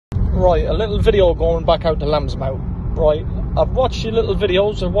Right, a little video going back out to Lambsmouth. Right, I've watched your little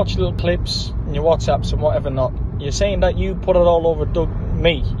videos, I've watched little clips and your WhatsApps and whatever not. You're saying that you put it all over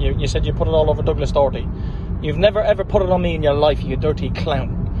me. You said you put it all over Douglas Doherty. You've never ever put it on me in your life, you dirty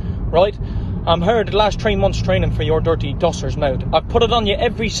clown. Right? I'm heard the last 3 months training for your dirty dosser's mouth. I've put it on you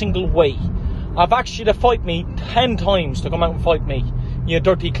every single way. I've asked you to fight me 10 times to come out and fight me, you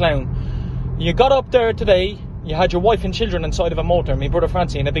dirty clown. You got up there today, you had your wife and children inside of a motor, my brother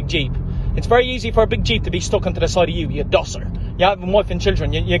Francie in a big Jeep. It's very easy for a big Jeep to be stuck onto the side of you dosser. You have a wife and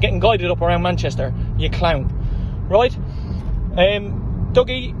children, you're getting guided up around Manchester, you clown. Right?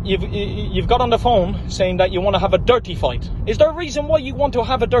 Dougie, you've got on the phone saying that you want to have a dirty fight. Is there a reason why you want to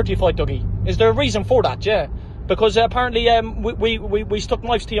have a dirty fight, Dougie? Is there a reason for that? Yeah. Because apparently we stuck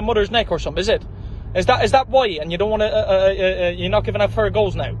knives to your mother's neck or something, is it? Is that why? And you don't want to, you're not giving out fair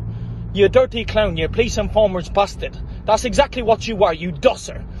goals now? You dirty clown, you police informer's bastard. That's exactly what you are, you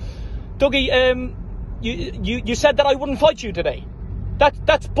dosser. Dougie, you said that I wouldn't fight you today.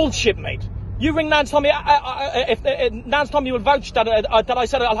 That's bullshit, mate. You ring Nance Tommy, if Nance Tommy will vouch that I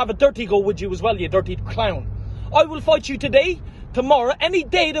said I'll have a dirty go with you as well, you dirty clown. I will fight you today, tomorrow, any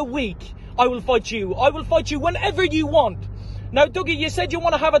day of the week. I will fight you. I will fight you whenever you want. Now, Dougie, you said you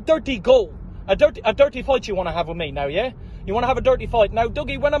want to have a dirty go. A dirty fight you want to have with me now, yeah? You want to have a dirty fight. Now,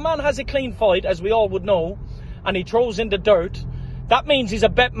 Dougie, when a man has a clean fight, as we all would know, and he throws in the dirt, that means he's a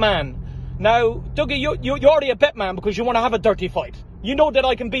bet man. Now, Dougie, you're already a bet man because you want to have a dirty fight. You know that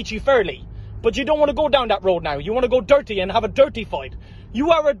I can beat you fairly, but you don't want to go down that road now. You want to go dirty and have a dirty fight.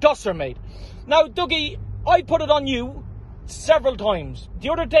 You are a dosser, mate. Now, Dougie, I put it on you several times. The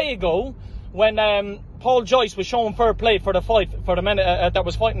other day ago, when Paul Joyce was showing fair play for the fight, for the men that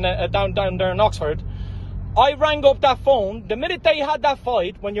was fighting down there in Oxford, I rang up that phone. The minute they had that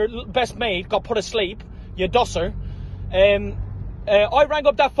fight, when your best mate got put asleep, you dosser, I rang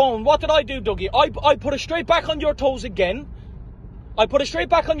up that phone. What did I do, Dougie? I put it straight back on your toes again. I put it straight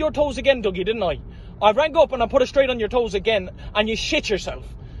back on your toes again, Dougie, didn't I? I rang up and I put it straight on your toes again, and you shit yourself.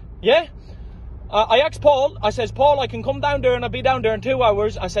 Yeah? I asked Paul, I says, Paul, I can come down there and I'll be down there in 2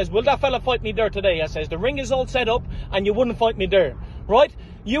 hours. I says, will that fella fight me there today? I says, the ring is all set up and you wouldn't fight me there. Right?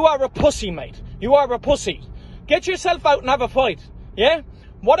 You are a pussy, mate. You are a pussy. Get yourself out and have a fight. Yeah?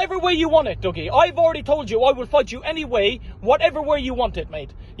 Whatever way you want it, Dougie. I've already told you I will fight you anyway, whatever way you want it,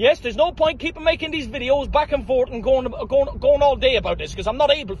 mate. Yes, there's no point keeping making these videos back and forth and going all day about this, because I'm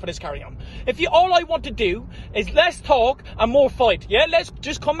not able for this carry on. All I want to do is less talk and more fight. Yeah, let's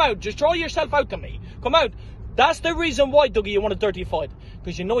just come out. Just draw yourself out to me. Come out. That's the reason why, Dougie, you want a dirty fight.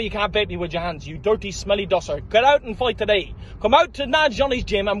 Because you know you can't bait me with your hands, you dirty, smelly dosser. Get out and fight today. Come out to Nad Johnny's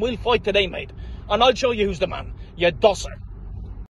gym and we'll fight today, mate. And I'll show you who's the man. You dosser.